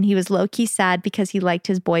registry, and he was low-key sad because he liked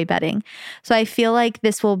his boy bedding. So I feel like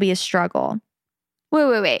this will be a struggle.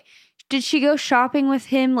 Wait. Did she go shopping with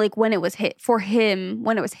him like when it was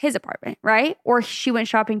when it was his apartment, right? Or she went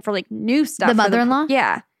shopping for like new stuff? The mother-in-law?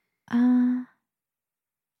 Yeah. My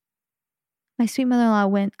sweet mother-in-law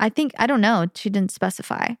went, I don't know. She didn't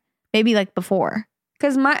specify. Maybe like before.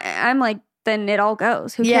 Because I'm like, then it all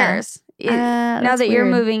goes. Who cares? Now that you're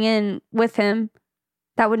moving in with him,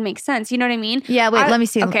 that would make sense. You know what I mean? Yeah, wait, let me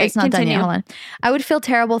see. Okay, it's not continue. done yet. Hold on. I would feel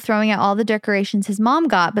terrible throwing out all the decorations his mom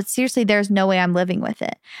got, but seriously, there's no way I'm living with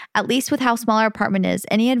it. At least with how small our apartment is.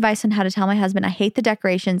 Any advice on how to tell my husband I hate the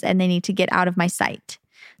decorations and they need to get out of my sight?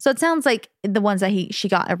 So it sounds like the ones that she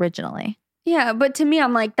got originally. Yeah, but to me,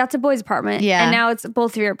 I'm like, that's a boy's apartment. Yeah. And now it's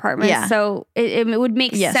both of your apartments. Yeah. So it would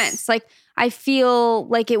make sense. Like, I feel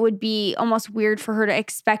like it would be almost weird for her to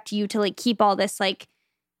expect you to like keep all this like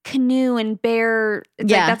canoe and bear.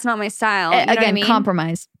 It's like, that's not my style. You know what I mean?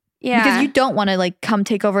 Compromise. Yeah. Because you don't want to like come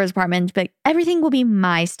take over his apartment, but everything will be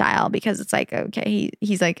my style because it's like, okay,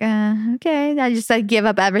 he's like, okay. I just like give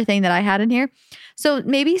up everything that I had in here. So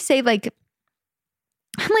maybe save like,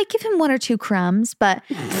 I'm like, give him 1 or 2 crumbs, but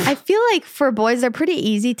I feel like for boys, they're pretty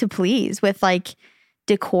easy to please with like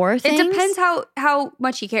decor things. It depends how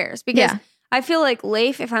much he cares because I feel like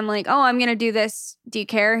Leif, if I'm like, oh, I'm going to do this, do you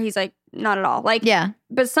care? He's like, not at all. Like,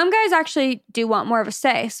 but some guys actually do want more of a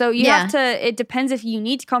say. So you have to, it depends if you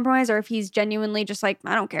need to compromise or if he's genuinely just like,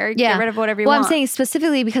 I don't care. Get rid of whatever you want. Well, I'm saying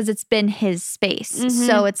specifically because it's been his space. Mm-hmm.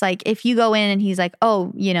 So it's like, if you go in and he's like,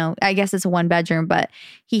 oh, you know, I guess it's a 1-bedroom, but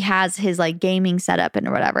he has his like gaming setup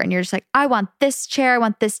and whatever. And you're just like, I want this chair. I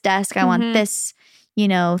want this desk. I want this, you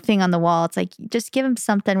know, thing on the wall. It's like, just give him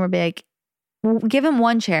something where big. Give him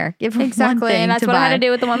 1 chair. Give him one thing and that's what I had to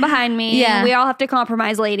do with the one behind me. Yeah. We all have to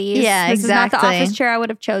compromise, ladies. Yeah, this exactly. is not the office chair I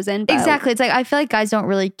would have chosen. But exactly. It's like, I feel like guys don't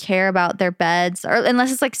really care about their beds or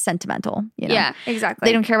unless it's like sentimental, you know? Yeah, exactly.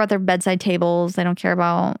 They don't care about their bedside tables. They don't care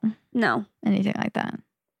about anything like that.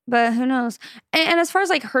 But who knows? And as far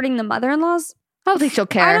as like hurting the mother-in-laws, I don't think she'll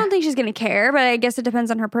care. I don't think she's going to care, but I guess it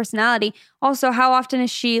depends on her personality. Also, how often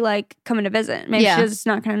is she like coming to visit? Maybe she's just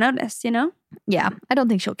not going to notice, you know? Yeah, I don't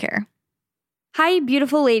think she'll care. Hi,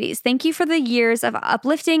 beautiful ladies. Thank you for the years of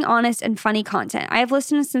uplifting, honest, and funny content. I have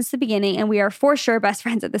listened since the beginning, and we are for sure best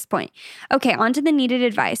friends at this point. Okay, on to the needed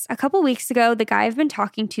advice. A couple weeks ago, the guy I've been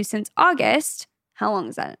talking to since August, how long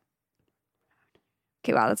is that?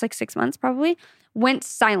 Okay, wow, that's like 6 months probably, went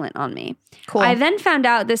silent on me. Cool. I then found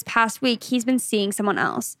out this past week he's been seeing someone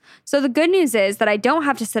else. So the good news is that I don't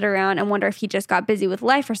have to sit around and wonder if he just got busy with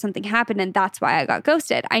life or something happened and that's why I got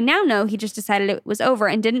ghosted. I now know he just decided it was over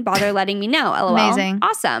and didn't bother letting me know. LOL. Amazing.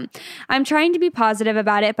 Awesome. I'm trying to be positive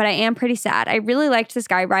about it, but I am pretty sad. I really liked this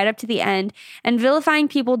guy right up to the end, and vilifying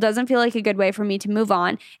people doesn't feel like a good way for me to move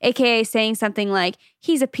on, aka saying something like,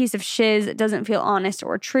 he's a piece of shiz, doesn't feel honest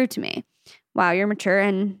or true to me. Wow, you're mature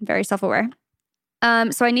and very self-aware.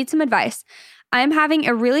 So I need some advice. I'm having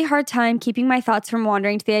a really hard time keeping my thoughts from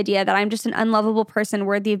wandering to the idea that I'm just an unlovable person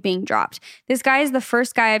worthy of being dropped. This guy is the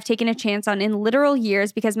first guy I've taken a chance on in literal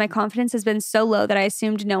years because my confidence has been so low that I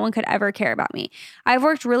assumed no one could ever care about me. I've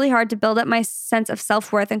worked really hard to build up my sense of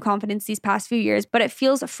self-worth and confidence these past few years, but it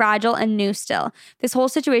feels fragile and new still. This whole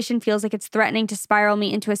situation feels like it's threatening to spiral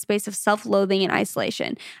me into a space of self-loathing and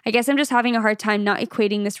isolation. I guess I'm just having a hard time not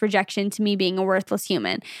equating this rejection to me being a worthless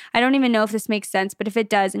human. I don't even know if this makes sense, but if it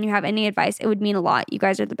does and you have any advice, it would mean a lot. You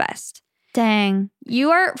guys are the best. Dang.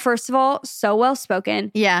 You are, first of all, so well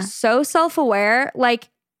spoken. Yeah. So self-aware. Like,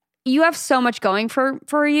 you have so much going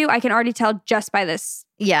for you. I can already tell just by this.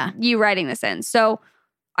 Yeah. You writing this in. So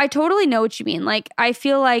I totally know what you mean. Like, I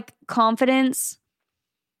feel like confidence,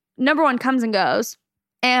 number one, comes and goes.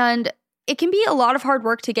 And it can be a lot of hard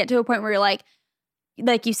work to get to a point where you're like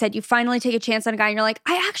you said, you finally take a chance on a guy and you're like,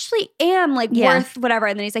 I actually am like worth whatever.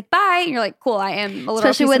 And then he's like, bye. And you're like, cool, I am a little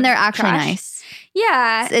Especially when they're actually nice.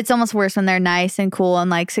 Yeah. It's almost worse when they're nice and cool and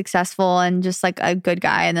like successful and just like a good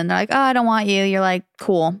guy. And then they're like, oh, I don't want you. You're like,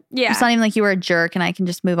 cool. Yeah. It's not even like you were a jerk and I can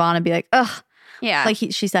just move on and be like, ugh. Yeah. Like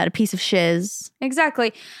she said, a piece of shiz.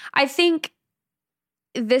 Exactly. I think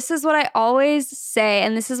this is what I always say,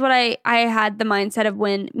 and this is what I had the mindset of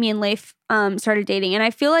when me and Leif started dating. And I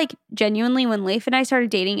feel like genuinely when Leif and I started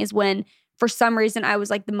dating is when, for some reason, I was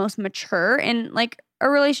like the most mature in like a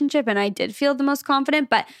relationship and I did feel the most confident.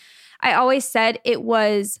 But I always said it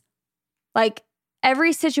was like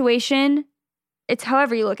every situation, it's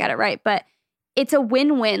however you look at it, right? But it's a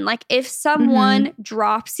win-win. Like if someone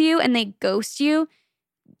drops you and they ghost you,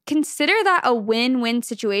 consider that a win-win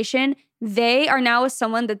situation. They are now with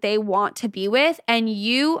someone that they want to be with, and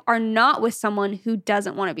you are not with someone who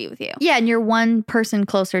doesn't want to be with you. Yeah, and you're one person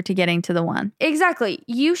closer to getting to the one. Exactly.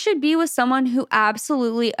 You should be with someone who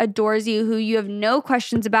absolutely adores you, who you have no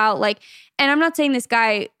questions about. Like, and I'm not saying this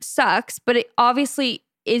guy sucks, but it obviously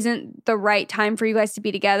isn't the right time for you guys to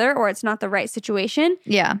be together, or it's not the right situation.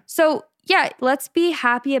 Yeah. So yeah, let's be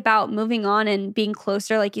happy about moving on and being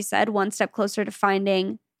closer, like you said, one step closer to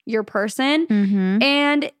finding your person. Mm-hmm.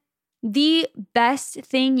 And the best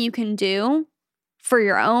thing you can do for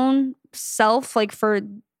your own self, like for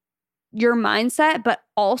your mindset, but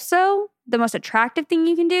also the most attractive thing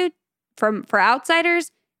you can do for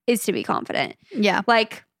outsiders is to be confident. Yeah.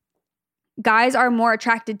 Like guys are more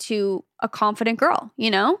attracted to a confident girl, you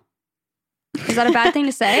know? Is that a bad thing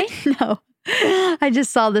to say? No. I just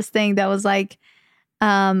saw this thing that was like,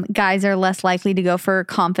 guys are less likely to go for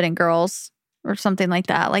confident girls or something like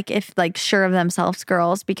that. Like if like sure of themselves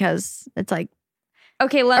girls, because it's like,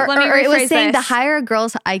 okay, let me rephrase it was saying this. the higher a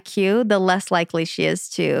girl's IQ, the less likely she is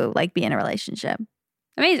to like be in a relationship.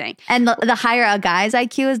 Amazing. And the higher a guy's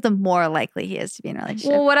IQ is, the more likely he is to be in a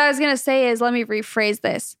relationship. Well, what I was going to say is, let me rephrase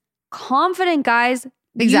this. Confident guys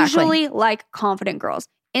usually like confident girls.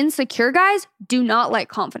 Insecure guys do not like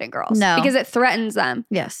confident girls. No. Because it threatens them.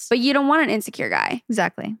 Yes. But you don't want an insecure guy.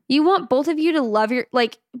 Exactly. You want both of you to love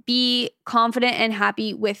be confident and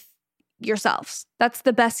happy with yourselves. That's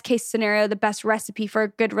the best case scenario, the best recipe for a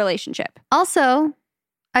good relationship. Also,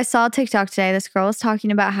 I saw a TikTok today. This girl was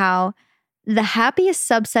talking about how the happiest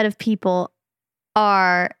subset of people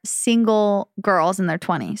are single girls in their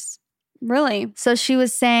 20s. Really? So she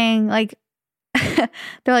was saying, like, they're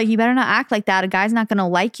like, you better not act like that. A guy's not going to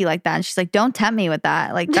like you like that. And she's like, don't tempt me with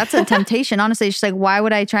that. Like, that's a temptation. Honestly, she's like, why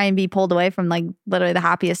would I try and be pulled away from like literally the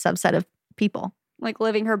happiest subset of people? Like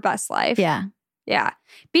living her best life. Yeah. Yeah.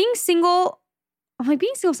 Being single, I'm like,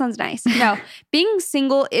 being single sounds nice. No, being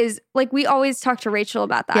single is like, we always talk to Rachel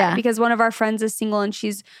about that because one of our friends is single and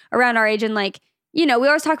she's around our age. And like, you know, we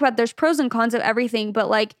always talk about there's pros and cons of everything, but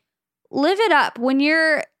like, live it up. When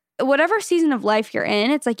you're, whatever season of life you're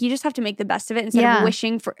in, it's like, you just have to make the best of it instead of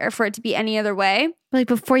wishing for it to be any other way. Like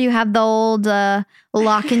before you have the old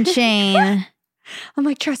lock and chain. I'm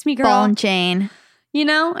like, trust me, girl. Ball and chain. You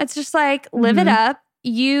know, it's just like, live it up.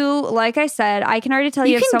 You, like I said, I can already tell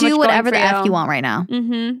you have so much do whatever the going for F you want right now.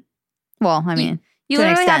 Mm-hmm. Well, I mean, you to an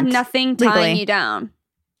literally have extent, nothing tying legally. you down.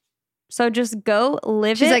 So just go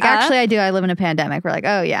live She's it like, up. actually, I do. I live in a pandemic. We're like,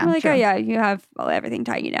 oh, yeah. We're like, true. oh, yeah, you have everything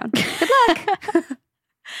tying you down. Good luck.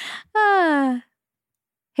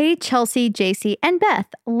 Hey, Chelsea, JC, and Beth.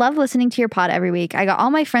 Love listening to your pod every week. I got all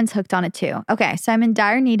my friends hooked on it too. Okay, so I'm in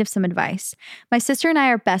dire need of some advice. My sister and I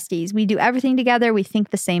are besties. We do everything together. We think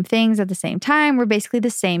the same things at the same time. We're basically the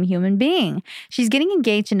same human being. She's getting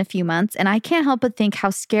engaged in a few months, and I can't help but think how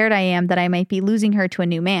scared I am that I might be losing her to a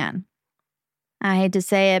new man. I hate to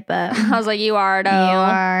say it, but I was like, you are, though. you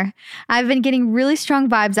are. I've been getting really strong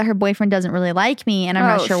vibes that her boyfriend doesn't really like me, and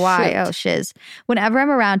I'm not sure why. Shoot. Oh, shiz. Whenever I'm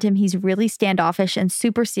around him, he's really standoffish and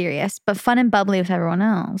super serious, but fun and bubbly with everyone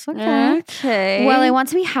else. Okay. Well, I want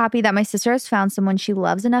to be happy that my sister has found someone she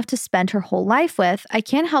loves enough to spend her whole life with. I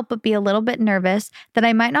can't help but be a little bit nervous that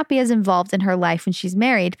I might not be as involved in her life when she's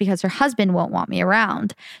married because her husband won't want me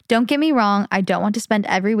around. Don't get me wrong, I don't want to spend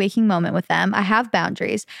every waking moment with them. I have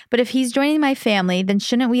boundaries, but if he's joining my family, then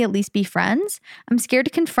shouldn't we at least be friends? I'm scared to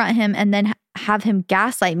confront him and then have him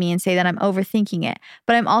gaslight me and say that I'm overthinking it.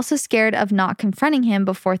 But I'm also scared of not confronting him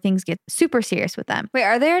before things get super serious with them. Wait,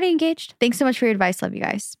 are they already engaged? Thanks so much for your advice. Love you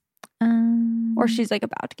guys. Or she's like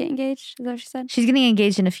about to get engaged? Is that what she said? She's getting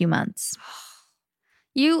engaged in a few months.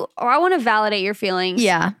 I want to validate your feelings.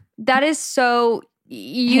 Yeah. That is so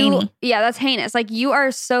Haney. Yeah, that's heinous. Like, you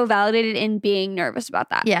are so validated in being nervous about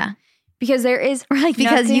that. Yeah. Because there is Like,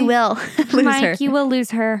 because you will lose Mike, her. you will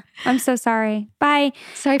lose her. I'm so sorry. Bye.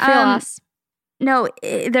 Sorry for your loss. No,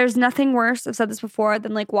 there's nothing worse, I've said this before,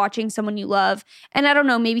 than like watching someone you love. And I don't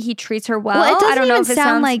know, maybe he treats her well. Well, it doesn't I don't know even if it sound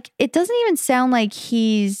sounds like it doesn't even sound like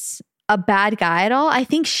he's a bad guy at all. I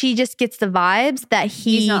think she just gets the vibes that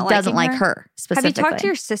he He's not doesn't liking like her? her specifically. Have you talked to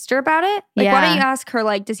your sister about it? Like, why don't you ask her,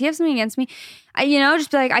 like, does he have something against me?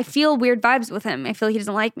 Just be like, I feel weird vibes with him. I feel like he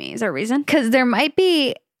doesn't like me. Is there a reason? Because there might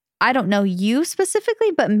be, I don't know you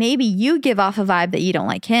specifically, but maybe you give off a vibe that you don't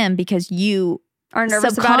like him because you Are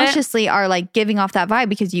nervous about it? subconsciously are like giving off that vibe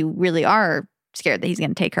because you really are scared that he's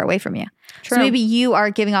going to take her away from you. True. So maybe you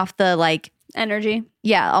are giving off the like, Energy.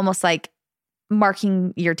 yeah, almost like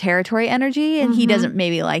marking your territory energy, and he doesn't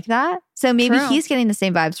maybe like that. So maybe True. he's getting the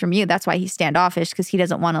same vibes from you. That's why he's standoffish, because he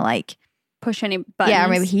doesn't want to like, Push any buttons. yeah, or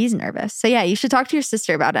maybe he's nervous. So yeah, you should talk to your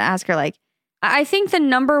sister about it. Ask her like, I think the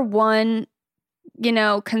number one,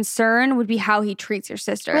 concern would be how he treats your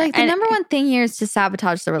sister. like the number one thing here is to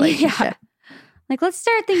sabotage the relationship. Like, let's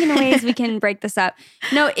start thinking of ways we can break this up.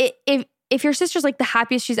 No, if your sister's like the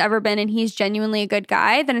happiest she's ever been and he's genuinely a good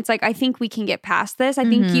guy, then it's like, I think we can get past this. I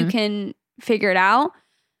think you can figure it out.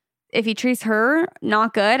 If he treats her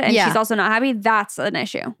not good and she's also not happy, that's an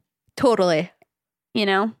issue. Totally.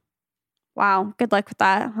 Wow. Good luck with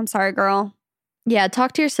that. I'm sorry, girl. Yeah,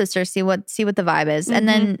 talk to your sister, see what the vibe is. And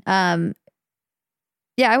then I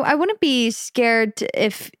wouldn't be scared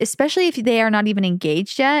especially if they are not even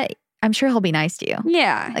engaged yet. I'm sure he'll be nice to you.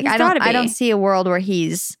 Yeah. Like I don't see a world where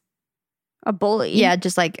he's a bully. Yeah,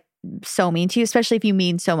 just like so mean to you, especially if you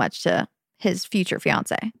mean so much to his future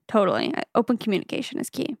fiance. Totally. Open communication is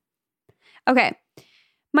key. Okay.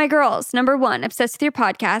 My girls, number 1, obsessed with your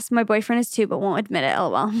podcast. My boyfriend is too, but won't admit it.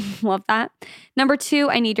 LOL. Love that. Number 2,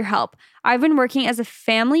 I need your help. I've been working as a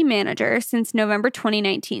family manager since November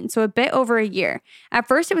 2019, so a bit over a year. At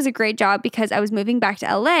first, it was a great job because I was moving back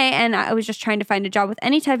to LA and I was just trying to find a job with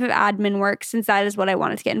any type of admin work since that is what I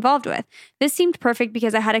wanted to get involved with. This seemed perfect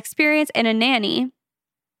because I had experience in a nanny,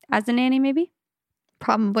 as a nanny maybe?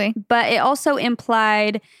 Probably. But it also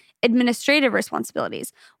implied administrative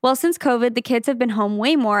responsibilities. Well, since COVID, the kids have been home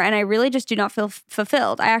way more and I really just do not feel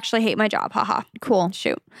fulfilled. I actually hate my job. Haha. Cool.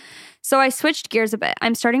 Shoot. So I switched gears a bit.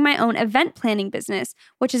 I'm starting my own event planning business,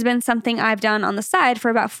 which has been something I've done on the side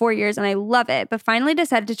for about 4 years and I love it, but finally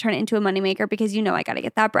decided to turn it into a moneymaker because I got to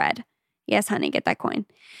get that bread. Yes, honey, get that coin.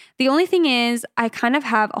 The only thing is, I kind of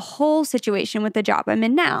have a whole situation with the job I'm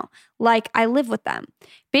in now. Like, I live with them.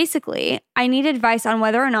 Basically, I need advice on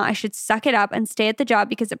whether or not I should suck it up and stay at the job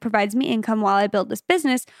because it provides me income while I build this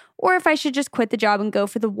business, or if I should just quit the job and go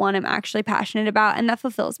for the one I'm actually passionate about and that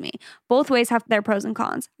fulfills me. Both ways have their pros and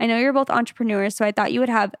cons. I know you're both entrepreneurs, so I thought you would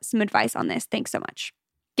have some advice on this. Thanks so much.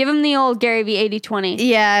 Give him the old Gary Vee 80-20.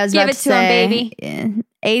 Yeah, I was Give about it to to say, him,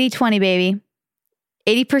 baby. 80-20, baby.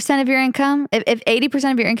 80% of your income, if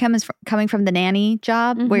 80% of your income is coming from the nanny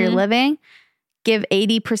job where you're living, give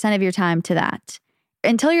 80% of your time to that.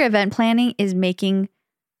 Until your event planning is making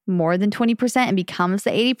more than 20% and becomes the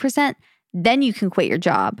 80%, then you can quit your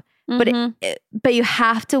job. But you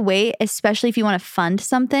have to wait, especially if you want to fund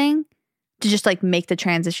something, to just like make the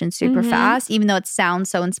transition super fast. Even though it sounds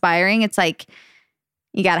so inspiring, it's like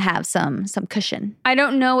you got to have some cushion. I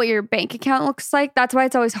don't know what your bank account looks like. That's why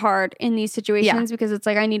it's always hard in these situations because it's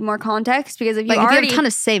like I need more context. Because if you if you have a ton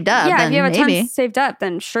of saved up, if you have a maybe. ton saved up,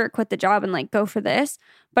 then sure, quit the job and like go for this.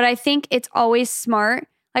 But I think it's always smart.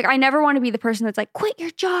 Like I never want to be the person that's like quit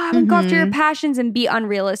your job and go after your passions and be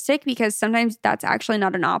unrealistic because sometimes that's actually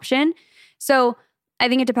not an option. So I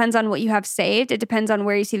think it depends on what you have saved. It depends on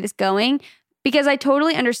where you see this going. Because I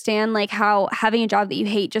totally understand like how having a job that you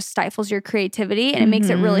hate just stifles your creativity and it makes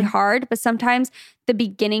it really hard. But sometimes the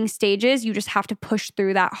beginning stages, you just have to push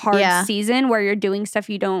through that hard season where you're doing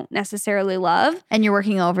stuff you don't necessarily love. And you're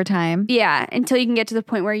working overtime. Yeah, until you can get to the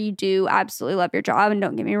point where you do absolutely love your job. And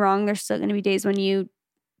don't get me wrong, there's still going to be days when you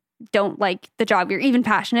don't like the job you're even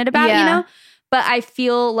passionate about, you know? But I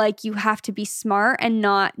feel like you have to be smart and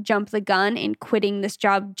not jump the gun in quitting this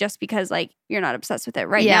job just because like you're not obsessed with it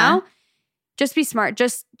right now. Just be smart.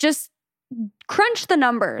 Just crunch the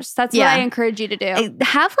numbers. That's what I encourage you to do.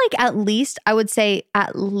 Have like at least, I would say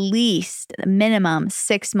at least minimum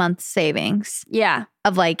 6 months savings. Yeah.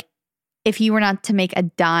 Of like, if you were not to make a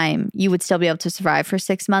dime, you would still be able to survive for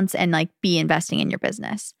 6 months and like be investing in your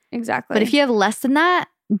business. Exactly. But if you have less than that,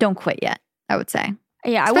 don't quit yet, I would say.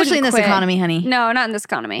 Yeah, especially in this economy, honey. No, not in this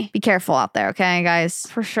economy. Be careful out there, okay, guys?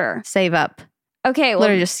 For sure. Save up. Okay, well,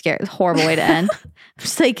 literally just scared. Horrible way to end.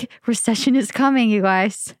 Just like recession is coming, you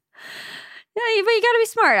guys. Yeah, but you got to be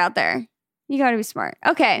smart out there. You got to be smart.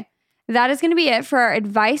 Okay, that is going to be it for our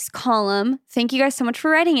advice column. Thank you guys so much for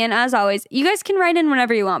writing in. As always, you guys can write in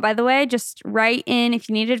whenever you want. By the way, just write in if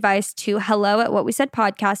you need advice to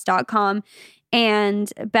hello@whatwesaidpodcast.com.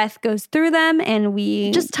 And Beth goes through them and we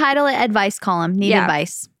just title it advice column. Need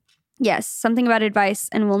advice. Yes, something about advice,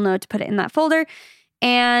 and we'll know to put it in that folder.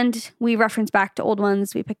 And we reference back to old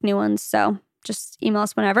ones. We pick new ones. So just email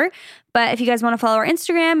us whenever. But if you guys want to follow our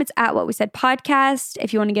Instagram, it's @whatwesaidpodcast.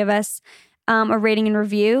 If you want to give us a rating and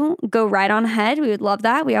review, go right on ahead. We would love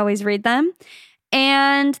that. We always read them.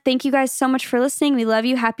 And thank you guys so much for listening. We love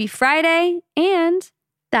you. Happy Friday. And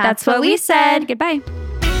that's what we said. Goodbye.